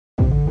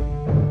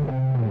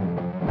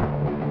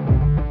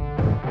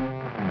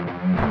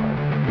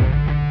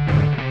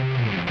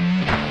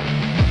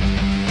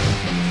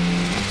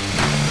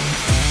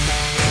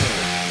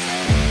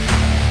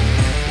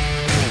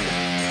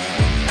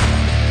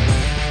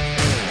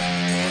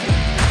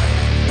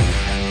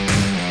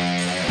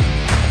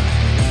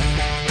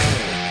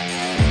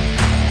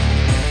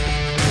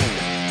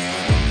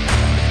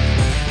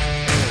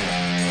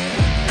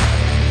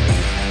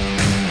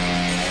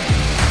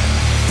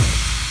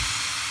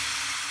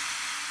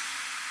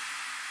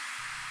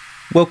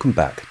Welcome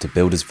back to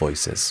Builders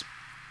Voices.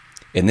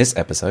 In this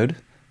episode,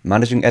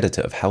 Managing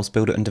Editor of House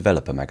Builder and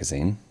Developer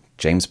magazine,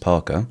 James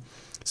Parker,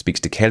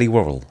 speaks to Kelly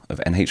Worrall of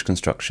NH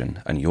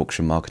Construction and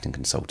Yorkshire Marketing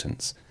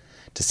Consultants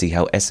to see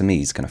how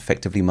SMEs can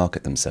effectively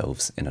market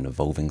themselves in an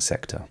evolving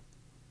sector.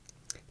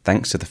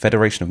 Thanks to the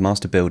Federation of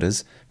Master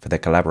Builders for their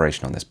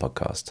collaboration on this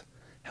podcast,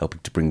 helping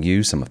to bring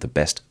you some of the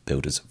best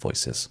builders'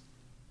 voices.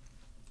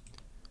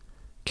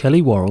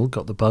 Kelly Worrall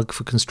got the bug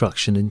for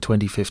construction in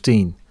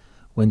 2015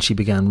 when she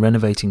began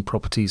renovating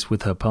properties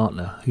with her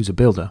partner, who's a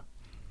builder.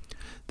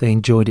 They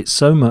enjoyed it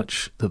so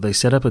much that they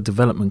set up a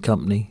development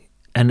company,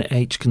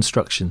 NH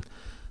Construction,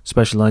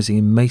 specialising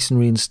in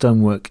masonry and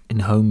stonework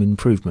in home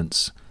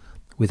improvements,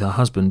 with her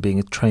husband being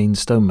a trained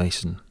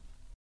stonemason.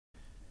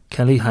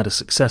 Kelly had a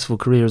successful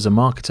career as a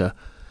marketer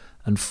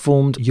and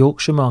formed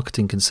Yorkshire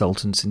Marketing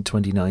Consultants in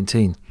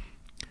 2019,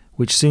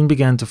 which soon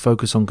began to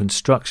focus on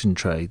construction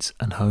trades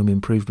and home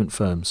improvement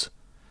firms.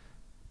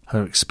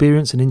 Her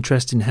experience and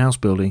interest in house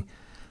building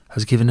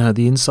has given her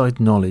the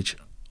inside knowledge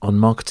on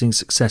marketing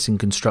success in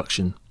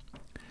construction,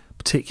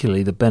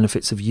 particularly the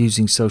benefits of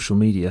using social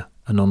media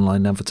and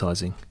online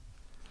advertising.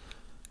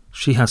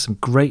 She has some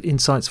great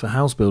insights for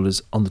house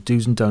builders on the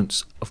do's and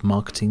don'ts of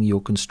marketing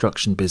your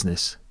construction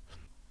business.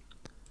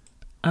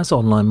 As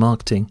online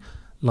marketing,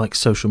 like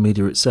social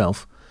media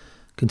itself,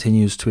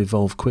 continues to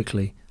evolve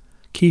quickly,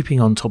 keeping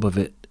on top of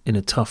it in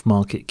a tough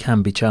market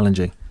can be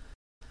challenging.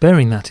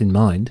 Bearing that in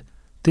mind,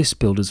 this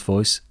builder's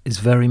voice is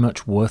very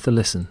much worth a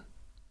listen.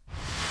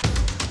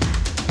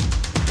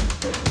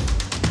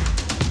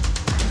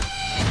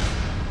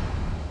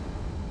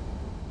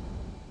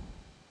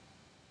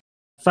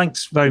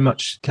 Thanks very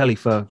much, Kelly,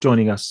 for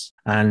joining us.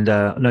 And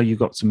I know you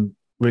got some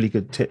really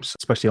good tips,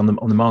 especially on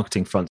the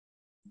marketing front.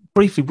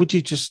 Briefly, would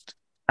you just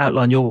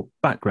outline your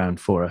background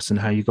for us and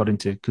how you got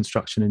into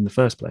construction in the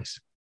first place?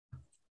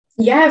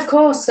 Yeah, of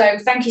course. So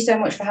thank you so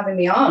much for having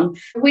me on.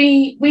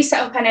 We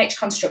set up NH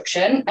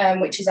Construction,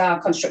 which is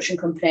our construction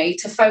company,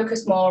 to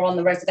focus more on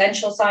the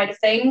residential side of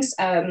things.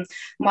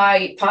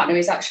 My partner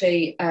is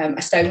actually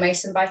a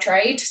stonemason by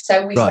trade,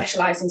 so we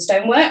specialise in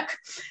stonework.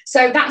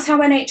 So that's how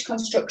NH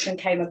Construction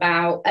came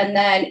about. And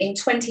then in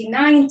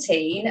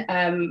 2019,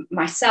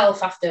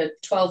 myself, after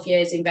 12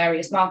 years in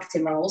various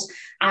marketing roles,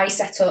 I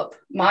set up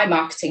my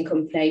marketing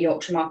company,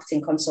 Yorkshire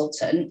Marketing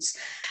Consultants.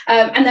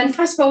 And then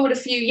fast forward a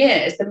few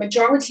years, the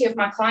majority of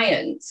my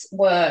clients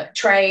were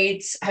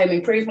trades, home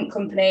improvement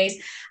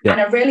companies, and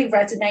I really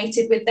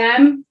resonated with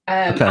them.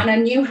 And I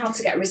knew how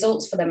to get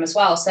results for them as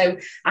well. So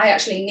I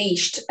actually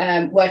niched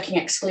working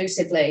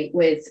exclusively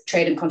with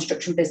trade and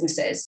construction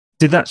businesses.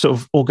 Did that sort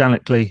of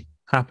organically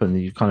happen?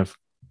 You kind of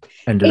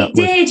ended up with...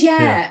 It did,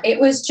 yeah. It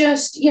was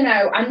just,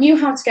 I knew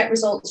how to get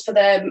results for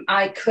them.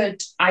 I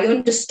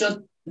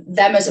understood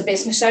them as a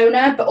business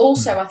owner, but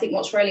also I think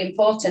what's really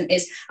important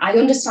is I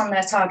understand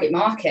their target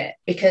market,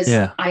 because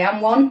I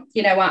am one.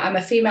 I'm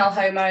a female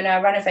homeowner,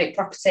 I renovate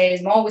properties,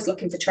 I'm always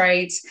looking for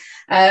trades.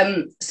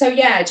 I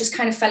just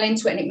kind of fell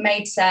into it and it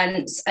made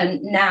sense.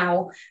 And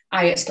now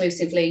I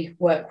exclusively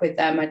work with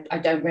them. I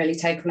don't really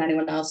take on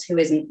anyone else who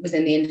isn't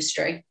within the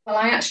industry. Well,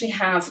 I actually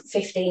have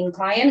 15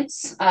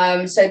 clients.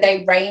 So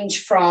they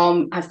range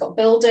from, I've got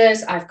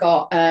builders, I've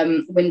got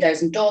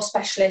windows and door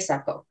specialists,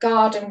 I've got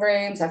garden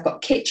rooms, I've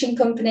got kitchen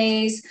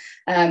companies,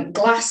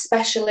 glass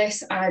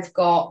specialists, I've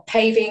got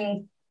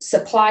paving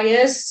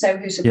suppliers, so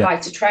who supply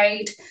to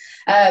trade.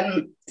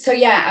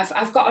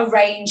 I've got a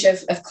range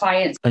of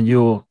clients. And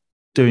you're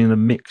doing a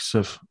mix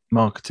of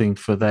marketing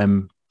for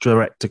them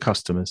direct to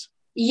customers?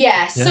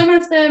 Yeah, some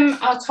of them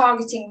are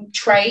targeting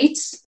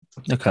trades.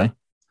 Okay.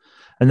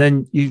 And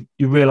then you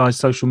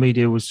realised social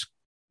media was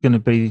going to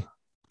be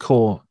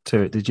core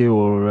to it, did you?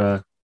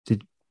 Or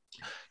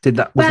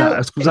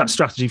was that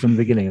strategy from the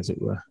beginning, as it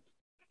were?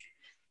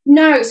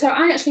 No, so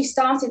I actually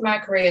started my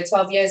career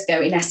 12 years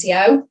ago in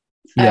SEO.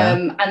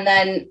 And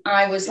then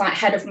I was like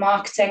head of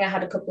marketing. I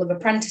had a couple of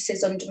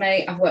apprentices under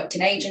me. I've worked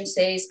in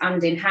agencies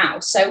and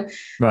in-house. So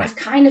I've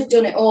kind of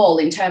done it all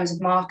in terms of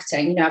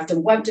marketing. I've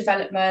done web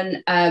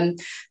development.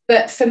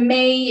 But for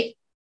me,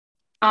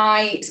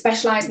 I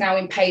specialise now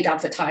in paid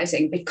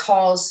advertising,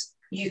 because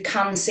you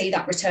can see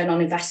that return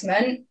on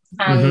investment.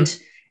 And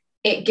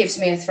it gives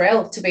me a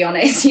thrill, to be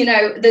honest.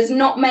 There's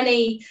not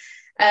many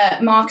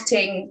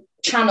marketing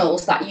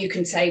channels that you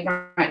can say,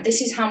 right,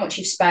 this is how much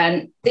you've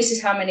spent, this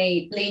is how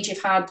many leads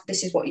you've had,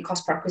 this is what your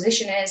cost per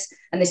acquisition is,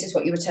 and this is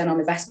what your return on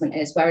investment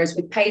is. Whereas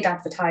with paid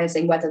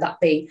advertising, whether that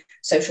be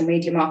social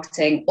media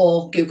marketing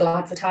or Google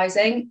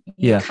advertising,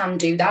 you can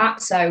do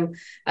that. So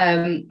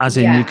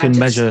you can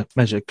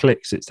measure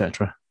clicks,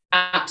 etc.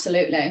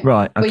 Absolutely.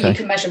 Right. Okay. But you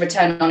can measure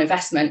return on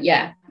investment.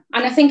 Yeah.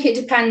 And I think it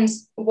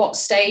depends what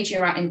stage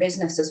you're at in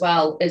business as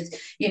well, is,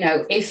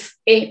 if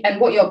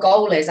and what your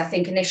goal is. I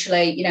think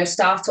initially,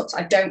 startups,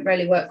 I don't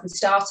really work with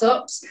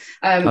startups,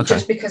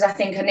 just because I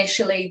think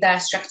initially their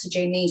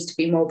strategy needs to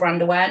be more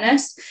brand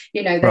awareness.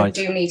 They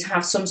do need to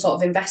have some sort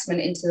of investment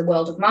into the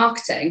world of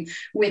marketing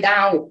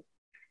without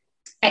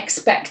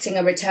expecting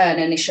a return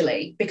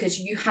initially, because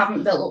you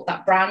haven't built up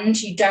that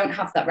brand, you don't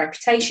have that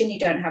reputation, you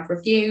don't have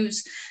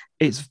reviews.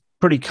 It's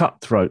pretty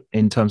cutthroat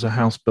in terms of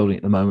house building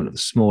at the moment at the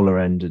smaller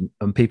end,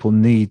 and people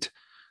need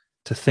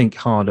to think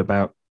hard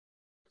about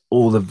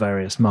all the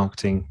various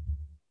marketing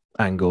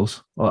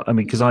angles. Well, I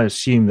mean, because I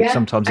assume that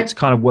sometimes it's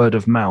kind of word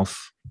of mouth,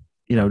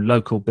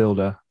 local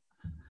builder.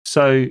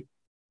 So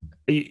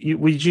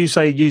would you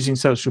say using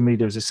social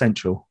media is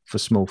essential for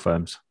small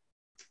firms?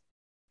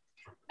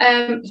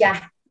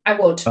 Yeah, I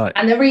would. Right.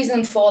 And the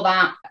reason for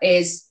that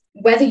is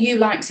whether you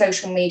like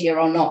social media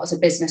or not as a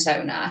business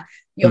owner,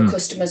 your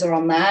customers are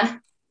on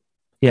there.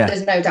 Yeah.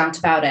 There's no doubt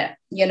about it,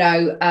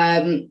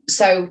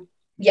 so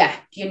yeah,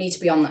 you need to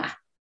be on there.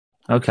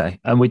 Okay.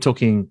 And we're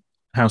talking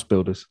house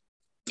builders.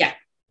 Yeah.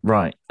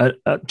 Right.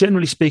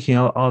 Generally speaking,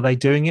 are they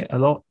doing it a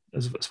lot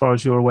as far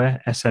as you're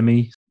aware?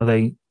 SME, are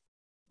they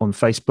on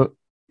Facebook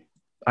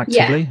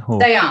actively? Yeah,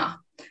 they are.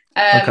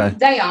 Okay.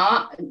 They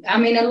are. I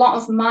mean, a lot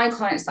of my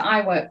clients that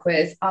I work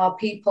with are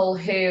people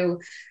who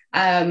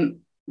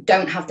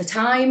don't have the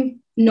time,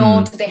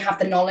 nor do they have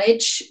the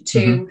knowledge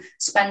to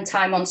spend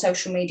time on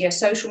social media.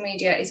 Social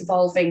media is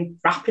evolving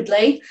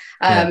rapidly.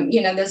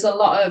 There's a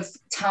lot of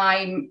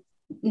time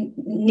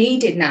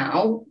needed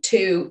now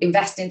to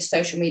invest into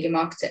social media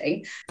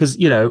marketing. Because,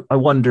 I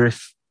wonder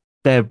if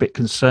they're a bit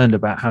concerned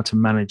about how to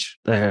manage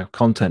their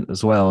content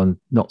as well and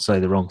not say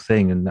the wrong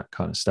thing and that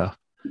kind of stuff.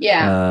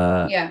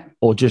 Yeah.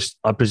 Or just,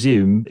 I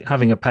presume,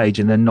 having a page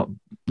and then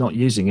not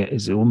using it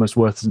is almost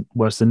worse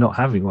than not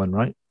having one,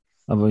 right?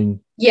 I mean,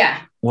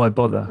 yeah. Why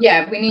bother?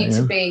 Yeah, we need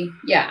to be,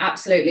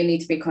 absolutely need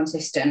to be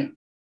consistent.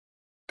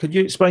 Could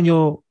you explain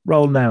your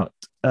role now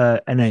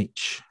at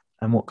NH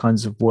and what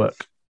kinds of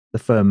work the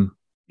firm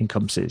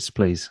encompasses,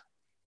 please?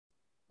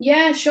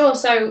 Yeah, sure.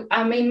 So,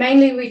 I mean,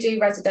 mainly we do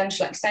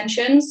residential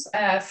extensions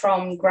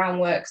from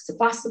groundworks to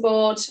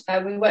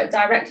plasterboard. We work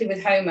directly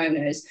with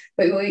homeowners,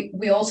 but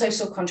we also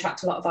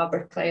subcontract a lot of our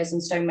bricklayers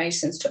and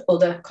stonemasons to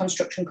other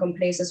construction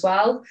companies as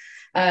well.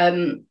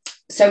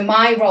 So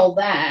my role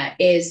there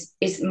is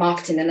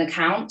marketing and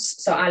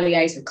accounts. So I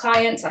liaise with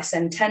clients, I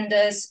send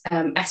tenders,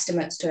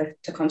 estimates to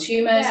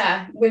consumers.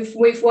 Yeah,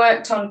 we've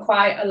worked on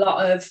quite a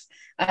lot of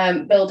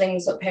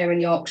buildings up here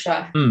in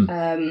Yorkshire,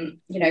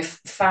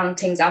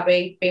 Fantings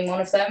Abbey being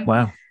one of them.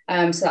 Wow.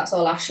 So that's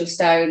all Ashley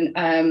Stone.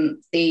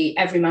 The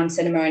Everyman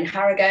Cinema in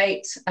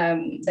Harrogate,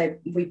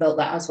 we built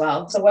that as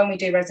well. So when we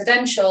do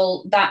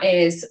residential, that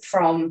is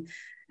from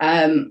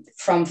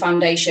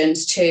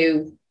foundations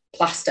to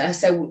plaster.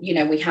 So,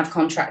 we have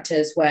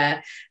contractors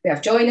where we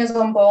have joiners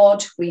on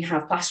board, we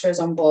have plasterers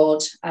on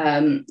board,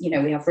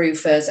 we have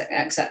roofers,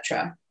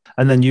 etc.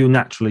 And then you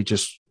naturally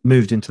just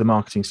moved into the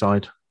marketing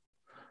side.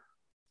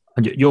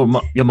 And you're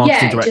marketing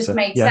director. Yeah, it just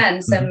made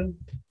sense.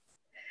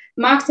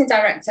 Marketing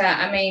director,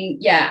 I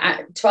mean,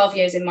 12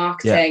 years in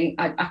marketing,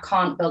 I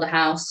can't build a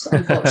house,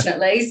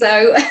 unfortunately.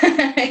 So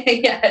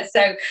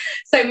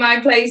so my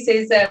place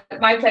is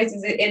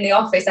in the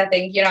office. I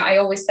think, I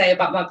always say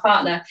about my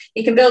partner,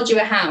 he can build you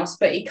a house,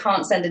 but he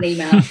can't send an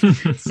email.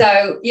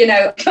 So,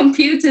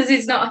 computers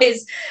is not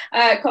his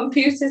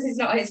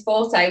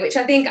forte, which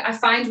I think I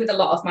find with a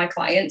lot of my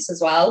clients as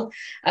well.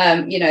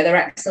 They're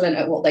excellent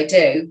at what they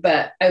do,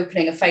 but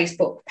opening a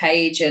Facebook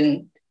page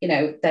and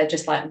they're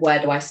just like,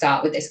 where do I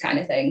start with this kind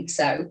of thing?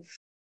 So,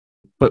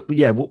 but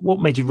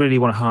what made you really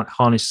want to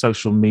harness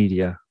social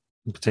media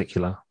in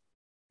particular?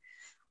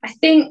 I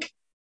think,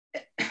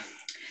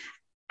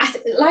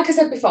 like I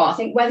said before, I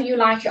think whether you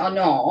like it or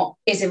not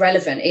is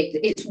irrelevant.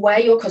 It's where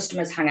your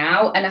customers hang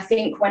out. And I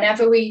think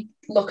whenever we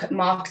look at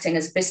marketing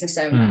as a business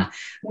owner,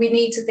 we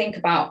need to think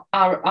about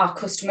our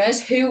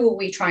customers. Who are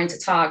we trying to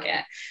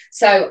target?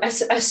 So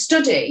a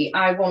study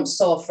I once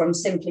saw from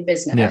Simply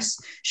Business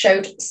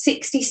showed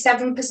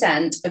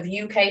 67% of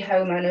UK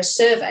homeowners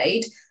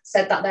surveyed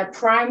said that their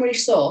primary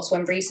source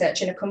when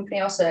researching a company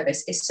or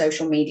service is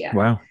social media.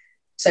 Wow.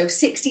 So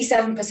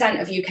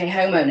 67% of UK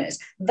homeowners.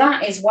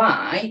 That is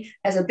why,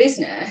 as a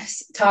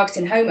business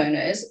targeting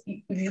homeowners,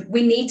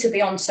 we need to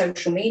be on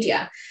social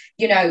media.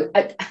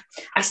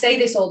 I say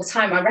this all the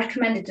time. I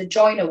recommended a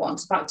joiner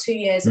once about 2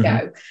 years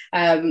ago.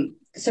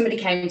 Somebody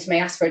came to me,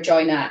 asked for a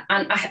joiner,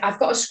 and I've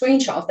got a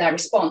screenshot of their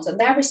response. And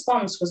their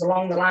response was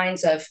along the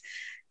lines of,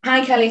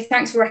 "Hi, Kelly,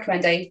 thanks for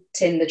recommending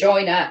the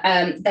joiner.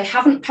 They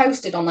haven't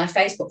posted on their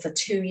Facebook for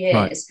 2 years.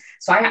 Right.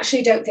 So I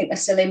actually don't think they're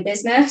still in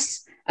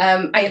business.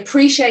 I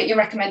appreciate your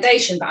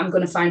recommendation, but I'm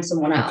going to find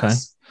someone else." Okay.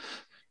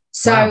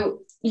 So,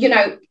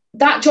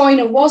 that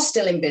joiner was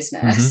still in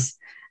business,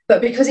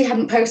 but because he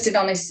hadn't posted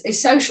on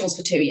his socials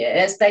for 2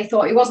 years, they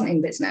thought he wasn't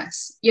in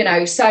business,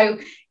 So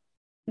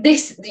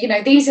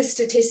these are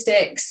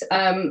statistics,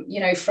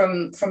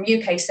 from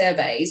UK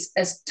surveys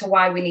as to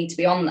why we need to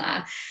be on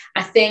there.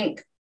 I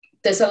think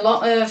there's a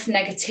lot of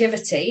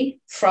negativity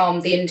from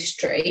the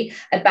industry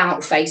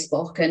about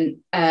Facebook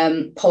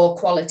and poor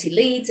quality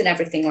leads and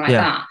everything like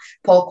that,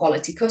 poor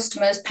quality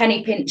customers,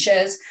 penny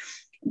pinchers.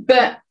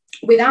 But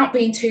without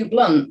being too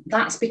blunt,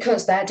 that's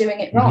because they're doing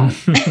it wrong.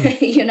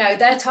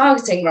 They're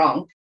targeting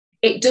wrong.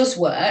 It does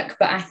work,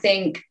 but I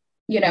think,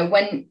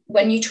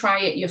 when you try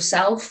it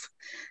yourself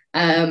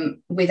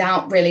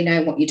without really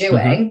knowing what you're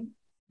doing,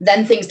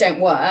 then things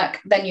don't work.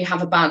 Then you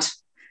have a bad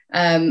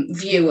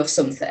view of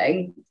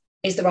something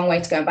is the wrong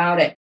way to go about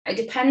it. It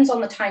depends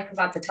on the type of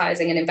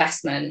advertising and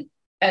investment.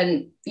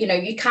 And,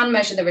 you can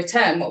measure the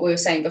return, what we were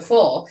saying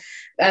before.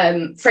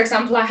 For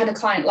example, I had a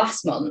client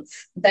last month.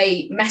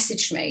 They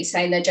messaged me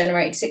saying they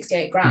generated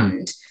 68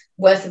 grand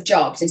worth of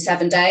jobs in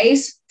 7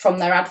 days from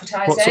their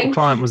advertising. What sort of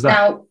client was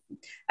that?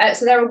 Now,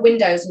 so they're a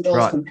windows and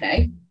doors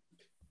company.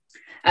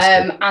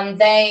 And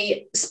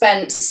they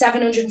spent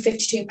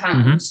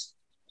 £752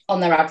 on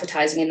their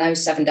advertising in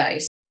those 7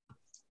 days.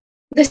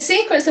 The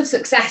secrets of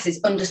success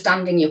is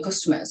understanding your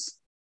customers.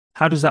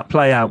 How does that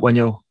play out when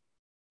you're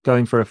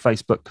going for a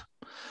Facebook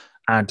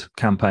ad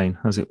campaign,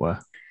 as it were?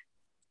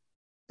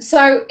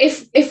 So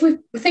if we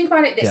think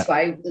about it this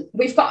way,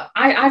 we've got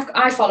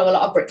I follow a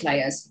lot of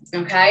bricklayers,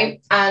 okay,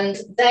 and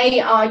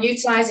they are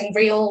utilising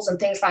reels and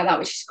things like that,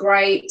 which is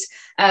great.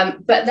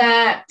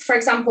 But for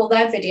example,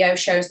 their video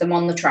shows them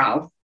on the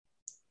trowel,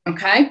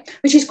 okay,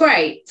 which is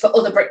great for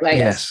other bricklayers.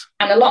 Yes.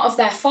 And a lot of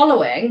their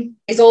following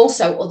is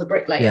also other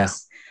bricklayers. Yeah.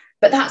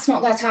 But that's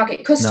not their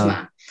target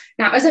customer.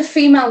 No. Now, as a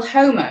female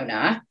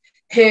homeowner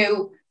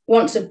who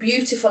wants a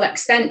beautiful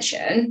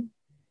extension,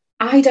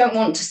 I don't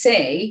want to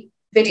see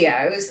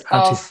videos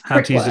of how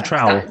to use a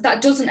trowel.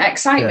 That doesn't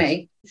excite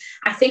me.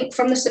 I think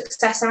from the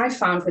success I've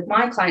found with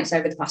my clients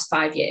over the past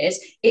 5 years,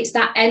 it's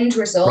that end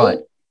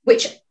result,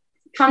 which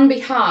can be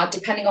hard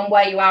depending on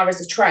where you are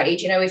as a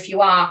trade. If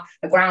you are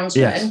a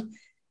groundsman,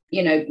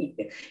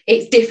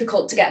 it's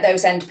difficult to get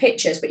those end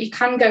pictures, but you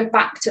can go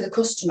back to the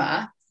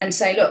customer and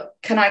say, look,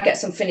 can I get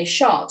some finished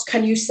shots?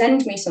 Can you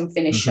send me some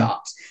finished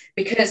shots?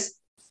 Because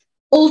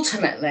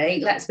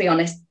ultimately, let's be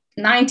honest,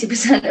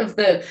 90% of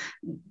the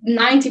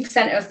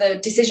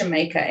decision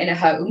maker in a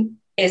home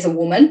is a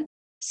woman.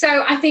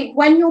 So I think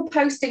when you're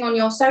posting on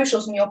your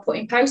socials and you're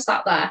putting posts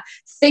out there,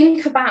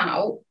 think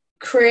about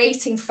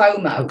creating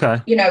FOMO.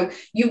 Okay.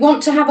 You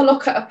want to have a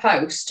look at a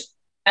post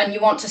and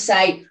you want to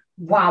say,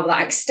 wow,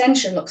 that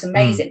extension looks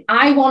amazing.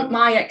 I want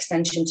my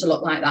extension to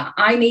look like that.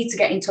 I need to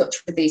get in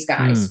touch with these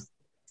guys.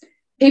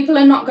 People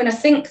are not going to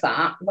think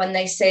that when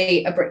they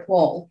see a brick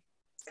wall,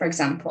 for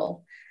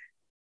example.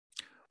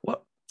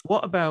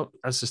 What about,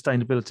 as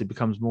sustainability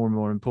becomes more and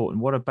more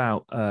important, what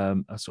about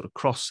a sort of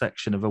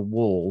cross-section of a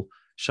wall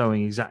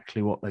showing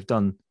exactly what they've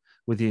done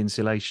with the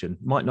insulation?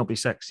 Might not be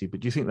sexy, but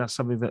do you think that's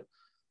something that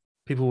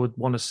people would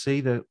want to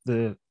see,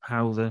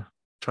 how the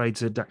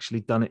trades had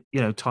actually done it,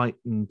 tight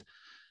and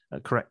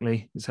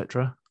correctly,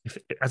 etc.,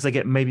 as they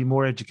get maybe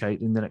more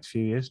educated in the next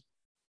few years?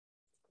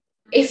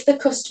 If the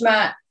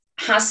customer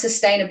has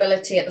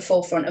sustainability at the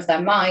forefront of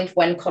their mind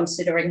when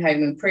considering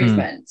home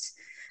improvements,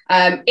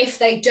 if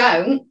they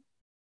don't,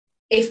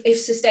 if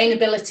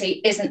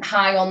sustainability isn't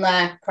high on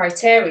their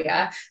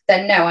criteria,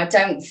 then no, I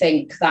don't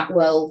think that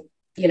will,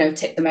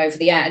 tip them over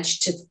the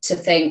edge to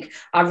think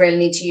I really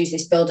need to use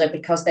this builder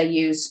because they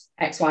use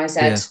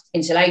XYZ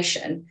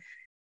insulation.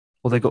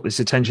 Well, they've got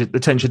this attention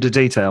to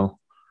detail.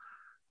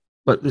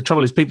 But the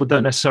trouble is people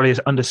don't necessarily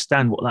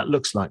understand what that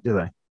looks like, do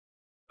they,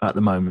 at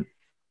the moment?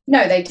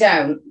 No, they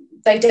don't.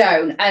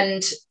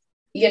 And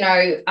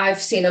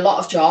I've seen a lot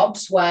of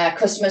jobs where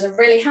customers are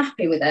really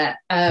happy with it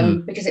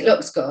because it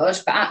looks good.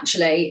 But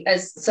actually,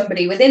 as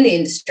somebody within the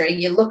industry,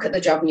 you look at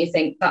the job and you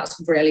think that's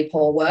really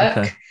poor work.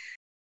 Okay.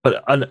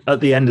 But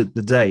at the end of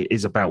the day, it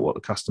is about what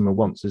the customer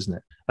wants, isn't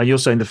it? And you're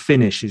saying the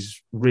finish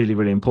is really,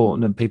 really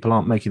important and people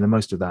aren't making the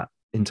most of that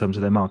in terms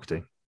of their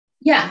marketing.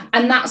 Yeah,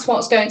 and that's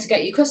what's going to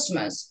get you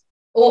customers.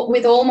 Or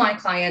with all my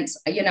clients,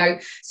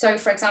 so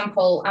for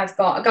example, I've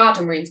got a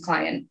garden room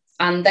client.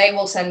 And they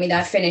will send me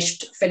their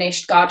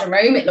finished garden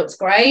room. It looks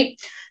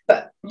great.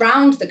 But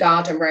round the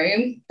garden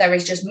room, there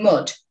is just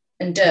mud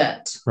and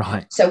dirt.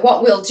 Right. So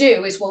what we'll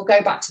do is we'll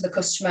go back to the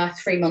customer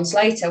 3 months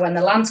later when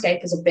the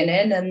landscapers have been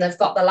in and they've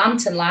got the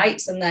lantern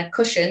lights and their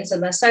cushions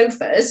and their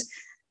sofas.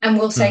 And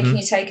we'll say, can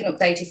you take an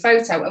updated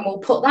photo? And we'll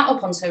put that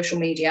up on social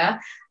media.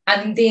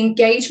 And the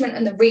engagement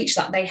and the reach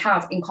that they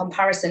have in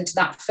comparison to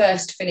that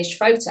first finished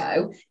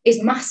photo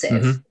is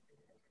massive.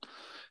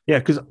 Yeah,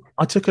 because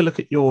I took a look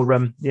at your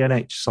the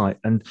NH site,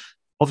 and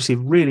obviously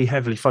really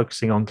heavily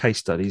focusing on case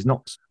studies.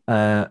 And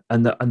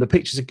the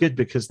pictures are good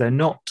because they're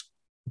not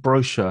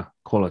brochure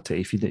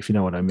quality, if you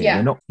know what I mean.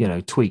 Yeah. They're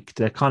not tweaked.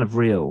 They're kind of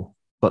real,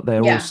 but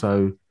they're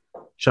also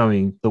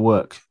showing the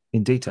work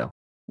in detail.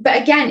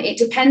 But again, it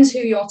depends who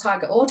your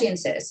target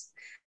audience is,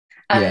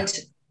 and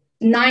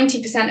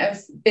 90%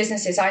 of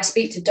businesses I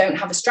speak to don't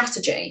have a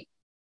strategy,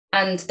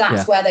 and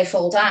that's where they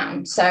fall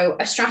down. So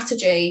a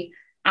strategy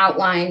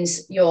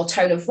outlines your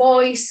tone of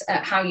voice,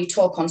 how you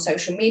talk on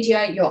social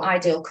media, your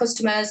ideal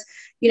customers,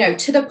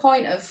 to the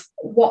point of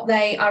what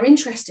they are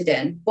interested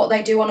in, what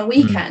they do on a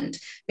weekend,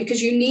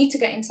 because you need to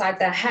get inside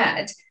their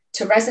head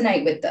to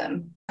resonate with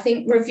them. I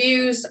think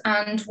reviews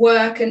and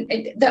work,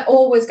 they're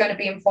always going to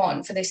be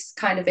important for this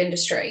kind of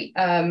industry,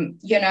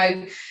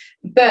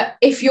 but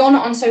if you're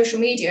not on social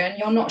media and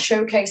you're not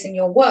showcasing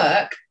your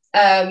work,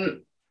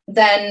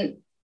 then,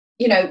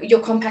 your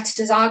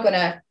competitors are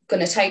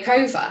going to take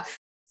over.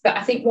 But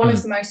I think one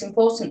of the most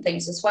important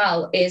things as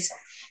well is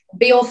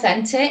be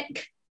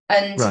authentic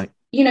and,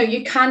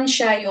 you can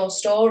share your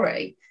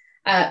story.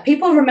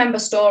 People remember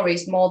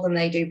stories more than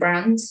they do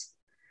brands.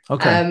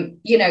 Okay.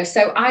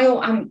 So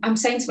I'm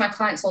saying to my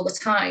clients all the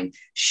time,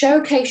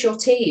 showcase your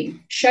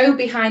team, show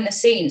behind the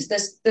scenes.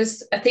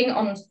 There's a thing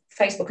on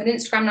Facebook and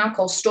Instagram now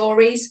called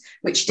stories,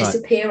 which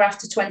disappear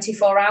after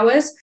 24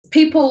 hours.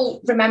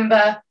 People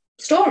remember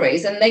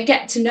stories and they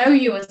get to know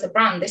you as a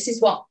brand. This is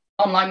what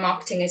online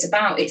marketing is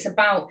about. It's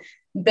about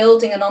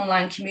building an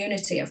online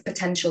community of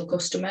potential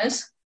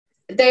customers.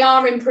 They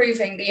are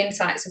improving the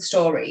insights of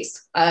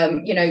stories.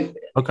 Okay.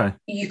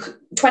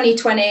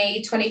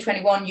 2020,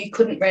 2021, you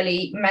couldn't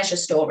really measure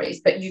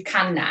stories, but you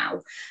can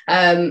now.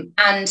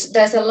 And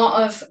there's a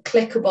lot of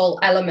clickable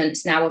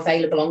elements now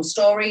available on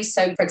stories.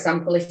 So, for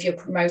example, if you're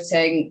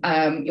promoting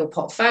your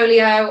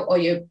portfolio or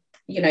you're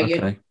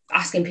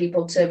asking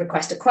people to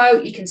request a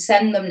quote, you can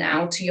send them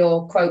now to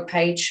your quote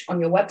page on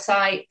your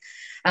website.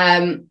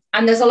 And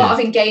there's a lot of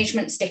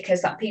engagement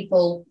stickers that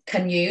people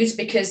can use,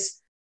 because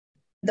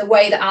the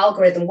way the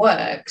algorithm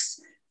works,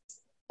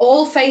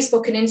 all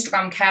Facebook and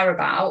Instagram care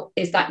about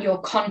is that your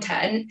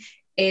content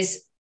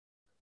is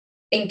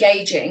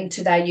engaging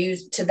to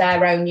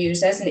their own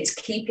users, and it's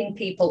keeping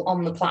people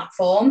on the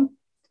platform.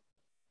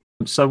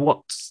 So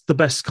what's the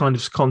best kind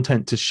of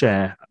content to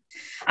share?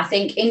 I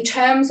think in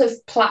terms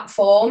of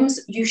platforms,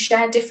 you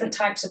share different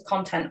types of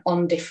content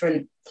on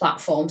different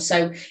platforms.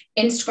 So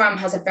Instagram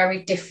has a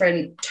very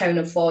different tone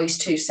of voice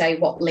to, say,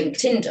 what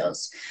LinkedIn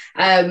does.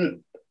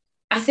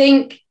 I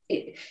think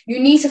you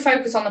need to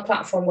focus on the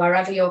platform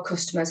wherever your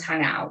customers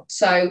hang out.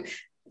 So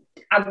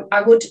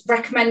I would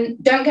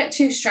recommend, don't get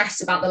too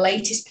stressed about the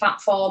latest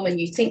platform and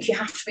you think you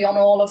have to be on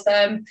all of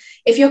them.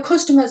 If your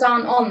customers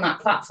aren't on that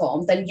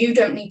platform, then you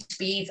don't need to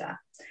be either.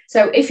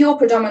 So if you're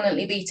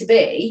predominantly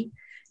B2B,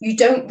 you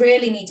don't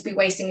really need to be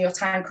wasting your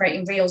time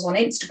creating reels on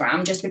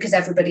Instagram just because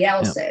everybody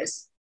else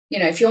is.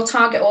 If your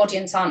target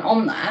audience aren't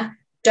on there,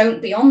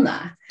 don't be on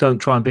there. Don't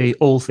try and be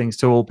all things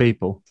to all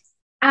people.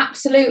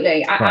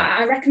 Absolutely.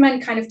 I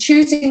recommend kind of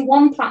choosing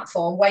one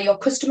platform where your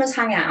customers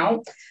hang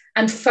out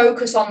and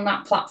focus on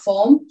that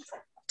platform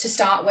to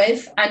start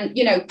with, and,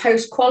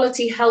 post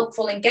quality,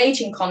 helpful,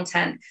 engaging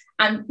content.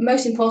 And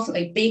most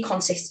importantly, be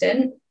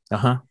consistent.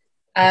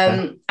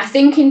 I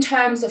think in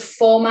terms of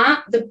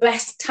format, the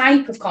best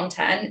type of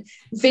content,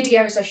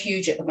 videos are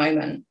huge at the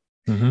moment.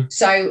 Mm-hmm.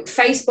 So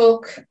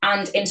Facebook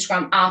and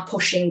Instagram are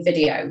pushing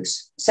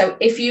videos. So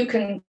if you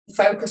can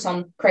focus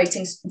on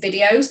creating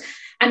videos,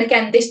 and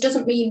again, this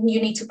doesn't mean you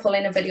need to pull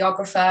in a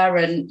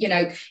videographer, and,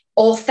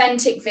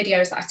 authentic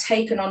videos that are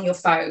taken on your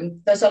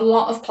phone. There's a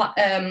lot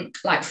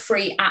of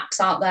free apps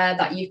out there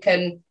that you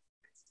can,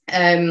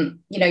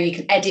 you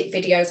can edit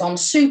videos on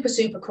super,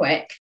 super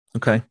quick.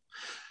 Okay.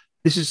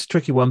 This is a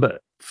tricky one,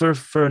 but for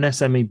an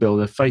SME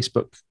builder,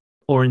 Facebook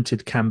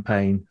oriented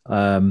campaign,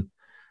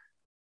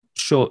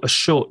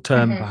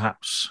 short-term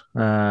perhaps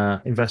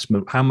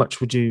investment, how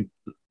much would you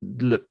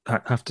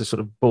have to sort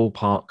of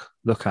ballpark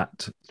look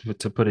at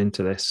to put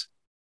into this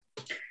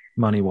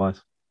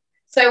money-wise?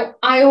 So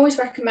I always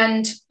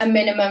recommend a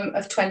minimum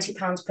of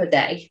 £20 per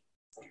day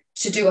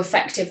to do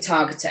effective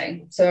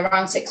targeting, so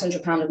around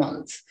 £600 a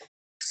month.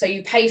 So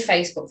you pay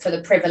Facebook for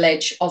the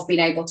privilege of being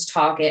able to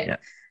target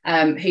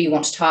who you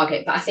want to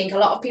target. But I think a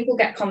lot of people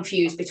get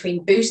confused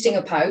between boosting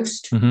a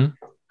post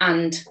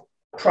and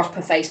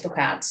proper Facebook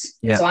ads.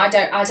 So I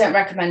don't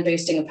recommend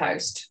boosting a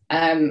post.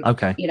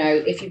 Okay.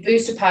 If you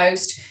boost a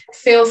post,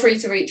 feel free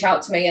to reach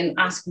out to me and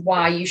ask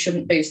why you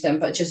shouldn't boost them,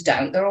 but just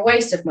don't. They're a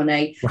waste of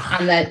money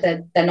and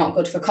they're not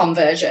good for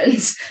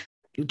conversions.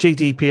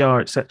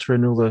 GDPR, etc.,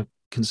 and all the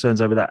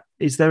concerns over that.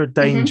 Is there a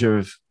danger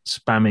of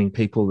spamming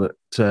people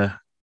that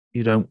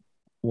you don't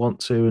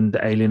want to, and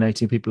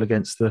alienating people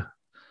against the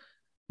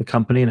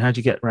company? And how do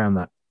you get around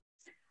that?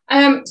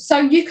 So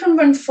you can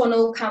run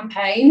funnel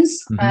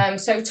campaigns.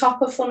 So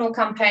top of funnel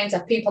campaigns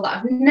are people that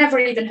have never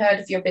even heard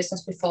of your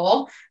business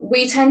before.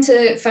 We tend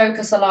to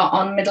focus a lot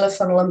on middle of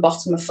funnel and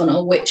bottom of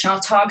funnel, which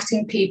are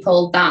targeting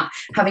people that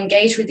have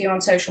engaged with you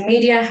on social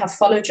media, have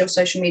followed your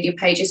social media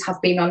pages,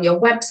 have been on your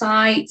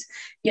website,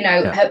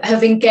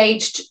 have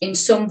engaged in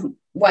some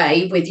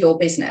way with your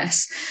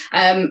business.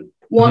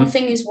 One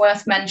thing is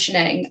worth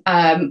mentioning,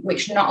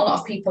 which not a lot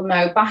of people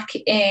know. Back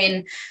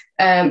in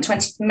May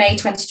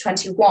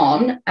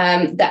 2021,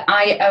 the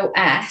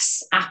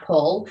iOS,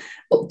 Apple,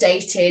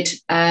 updated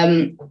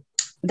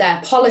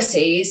their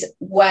policies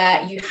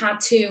where you had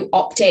to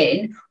opt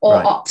in or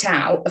opt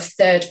out of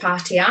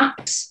third-party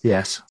apps.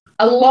 Yes.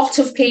 A lot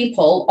of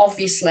people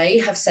obviously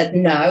have said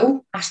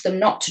no, asked them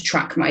not to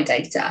track my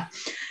data.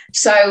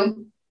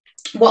 So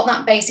what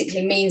that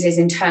basically means is,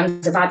 in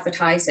terms of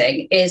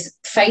advertising, is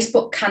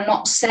Facebook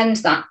cannot send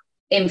that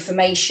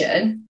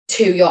information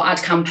to your ad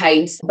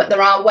campaigns, but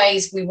there are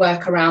ways we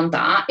work around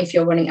that if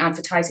you're running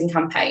advertising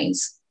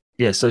campaigns.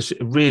 Yeah, so it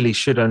really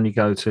should only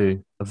go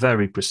to a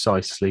very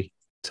precisely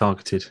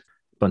targeted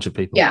bunch of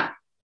people. Yeah,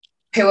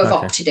 who have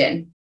opted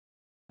in.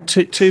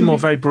 Two more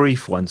very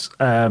brief ones.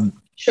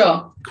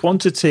 Sure.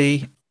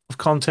 Quantity of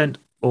content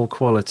or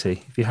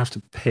quality, if you have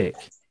to pick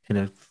in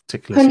a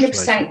particular 100%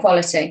 situation.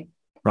 quality.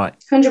 Right.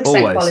 100%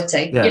 Always.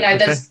 quality. Yeah.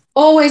 There's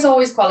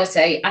always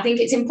quality. I think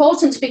it's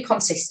important to be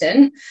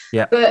consistent,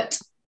 but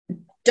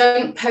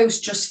don't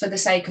post just for the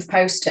sake of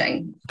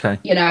posting. Okay.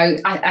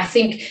 I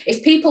think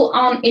if people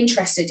aren't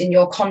interested in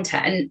your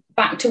content,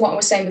 back to what I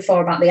was saying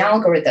before about the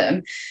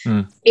algorithm,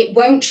 it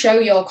won't show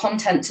your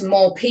content to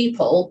more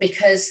people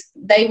because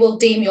they will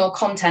deem your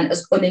content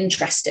as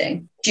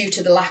uninteresting due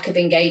to the lack of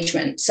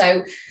engagement.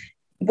 So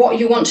what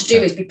you want to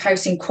do is be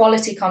posting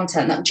quality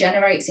content that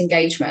generates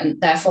engagement.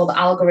 Therefore, the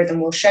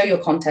algorithm will show your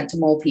content to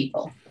more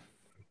people.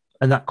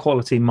 And that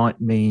quality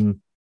might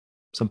mean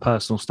some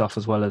personal stuff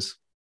as well as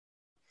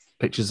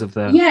pictures of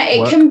their it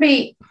work. Can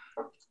be.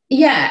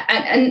 Yeah.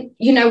 And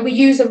we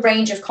use a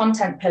range of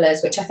content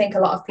pillars, which I think a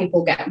lot of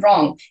people get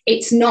wrong.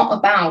 It's not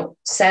about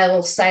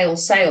sale.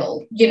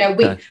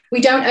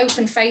 We don't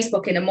open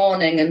Facebook in the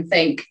morning and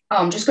think,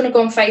 I'm just going to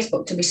go on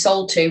Facebook to be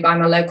sold to by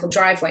my local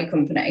driveway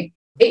company.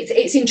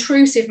 It's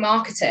intrusive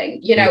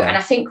marketing, and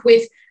I think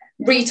with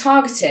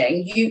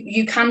retargeting,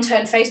 you can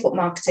turn Facebook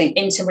marketing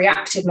into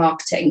reactive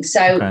marketing.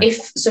 So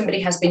if somebody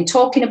has been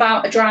talking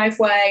about a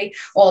driveway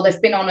or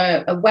they've been on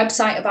a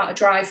website about a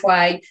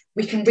driveway,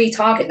 we can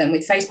retarget them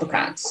with Facebook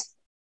ads.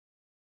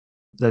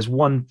 There's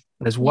one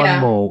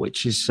more,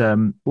 which is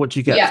what do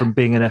you get from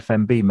being an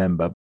FMB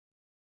member?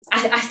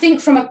 I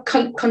think from a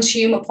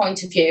consumer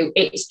point of view,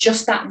 it's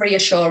just that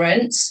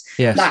reassurance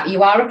that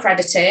you are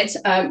accredited.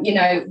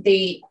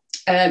 The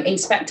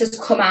inspectors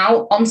come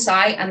out on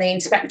site and they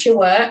inspect your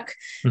work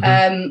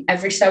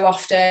every so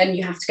often.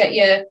 You have to get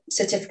your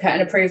certificate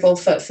and approval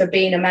for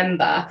being a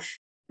member.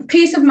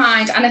 Peace of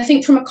mind. And I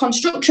think from a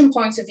construction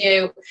point of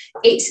view,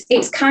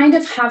 it's kind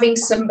of having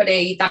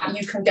somebody that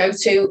you can go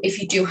to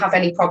if you do have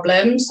any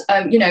problems,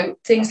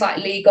 things like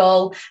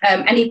legal,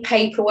 any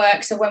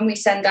paperwork. So when we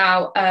send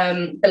out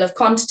bill of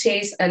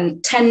quantities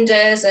and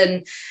tenders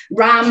and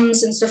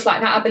RAMs and stuff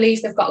like that, I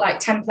believe they've got like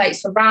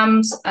templates for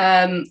RAMs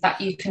that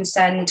you can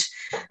send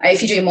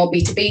if you're doing more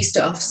B2B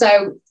stuff.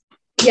 So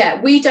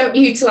we don't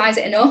utilize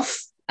it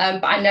enough,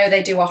 but I know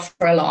they do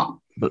offer a lot.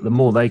 But the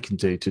more they can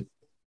do to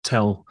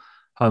tell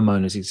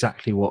homeowners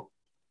exactly what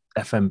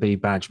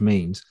FMB badge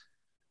means,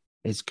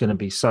 it's going to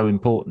be so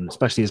important,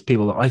 especially as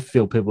I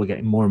feel people are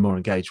getting more and more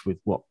engaged with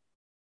what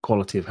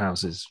quality of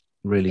houses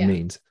really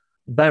means.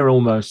 They're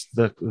almost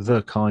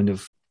the kind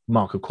of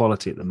mark of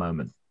quality at the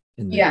moment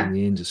in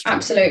the industry.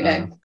 Absolutely.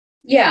 And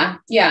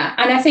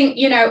I think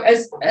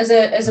as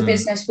a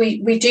business,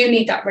 we do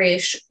need that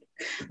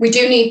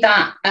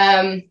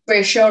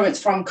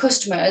reassurance from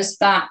customers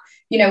that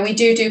we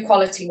do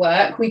quality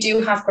work, we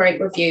do have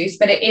great reviews,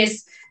 but it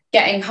is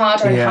getting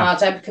harder and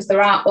harder because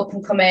there are up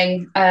and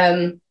coming,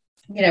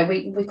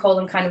 we call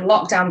them kind of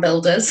lockdown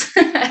builders,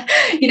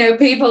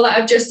 people that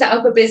have just set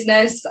up a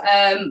business,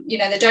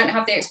 they don't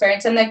have the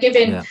experience and they're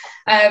giving,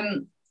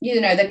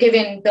 they're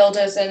giving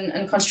builders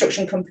and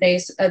construction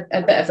companies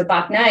a bit of a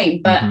bad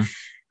name. But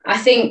I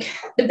think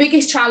the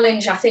biggest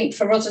challenge,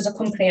 for us as a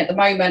company at the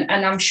moment,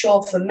 and I'm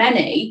sure for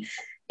many,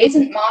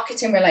 isn't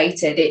marketing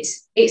related.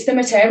 It's the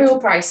material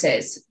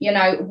prices.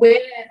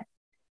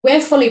 We're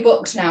fully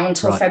booked now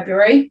until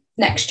February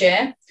next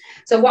year.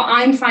 So what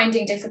I'm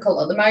finding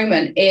difficult at the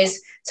moment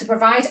is to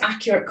provide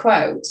accurate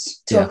quotes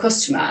to a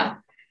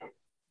customer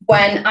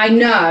when I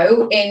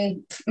know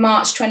in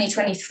March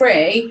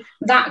 2023,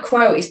 that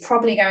quote is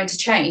probably going to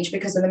change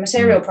because of the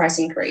material price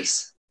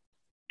increase.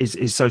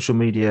 Is social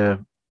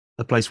media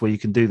a place where you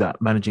can do that,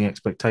 managing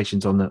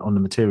expectations on the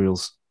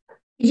materials?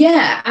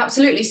 Yeah,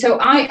 absolutely. So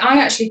I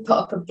actually put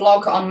up a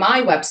blog on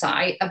my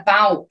website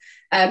about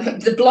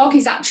the blog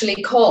is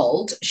actually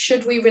called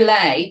 "Should We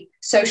Relay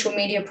Social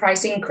Media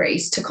Price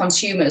Increase to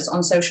Consumers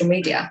on Social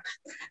Media?"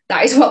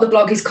 That is what the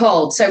blog is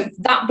called. So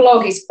that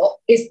blog is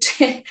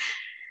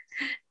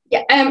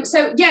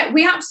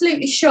we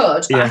absolutely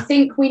should. But I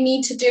think we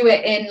need to do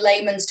it in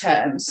layman's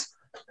terms.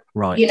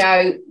 Right.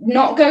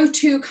 Not go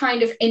too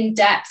kind of in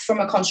depth from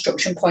a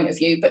construction point of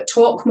view, but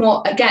talk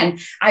more. Again,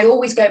 I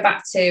always go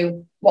back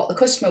to what the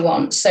customer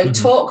wants. So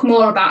talk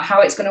more about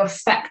how it's going to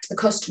affect the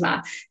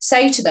customer.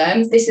 Say to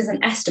them, this is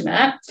an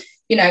estimate.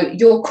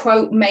 Your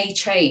quote may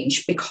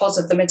change because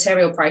of the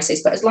material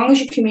prices, but as long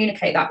as you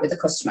communicate that with the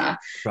customer,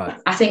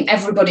 I think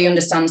everybody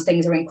understands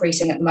things are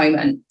increasing at the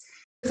moment.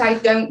 I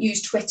don't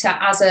use Twitter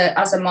as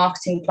a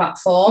marketing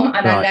platform,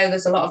 and I know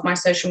there's a lot of my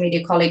social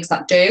media colleagues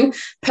that do.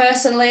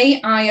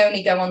 Personally, I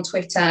only go on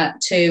Twitter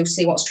to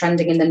see what's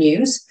trending in the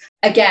news.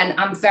 Again,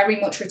 I'm very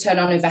much return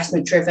on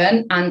investment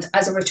driven, and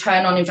as a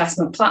return on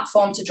investment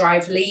platform to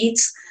drive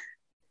leads,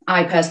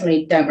 I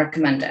personally don't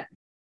recommend it.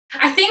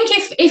 I think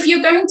if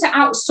you're going to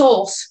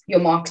outsource your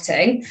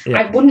marketing,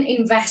 I wouldn't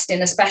invest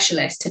in a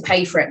specialist to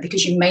pay for it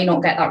because you may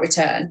not get that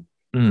return.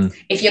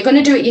 If you're going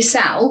to do it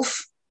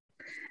yourself,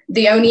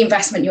 the only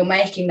investment you're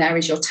making there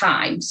is your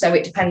time. So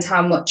it depends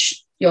how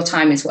much your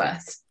time is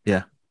worth.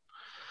 Yeah.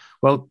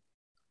 Well,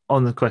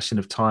 on the question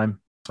of time,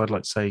 I'd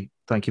like to say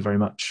thank you very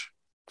much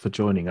for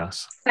joining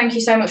us. Thank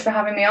you so much for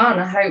having me on.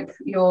 I hope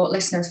your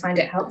listeners find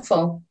it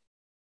helpful.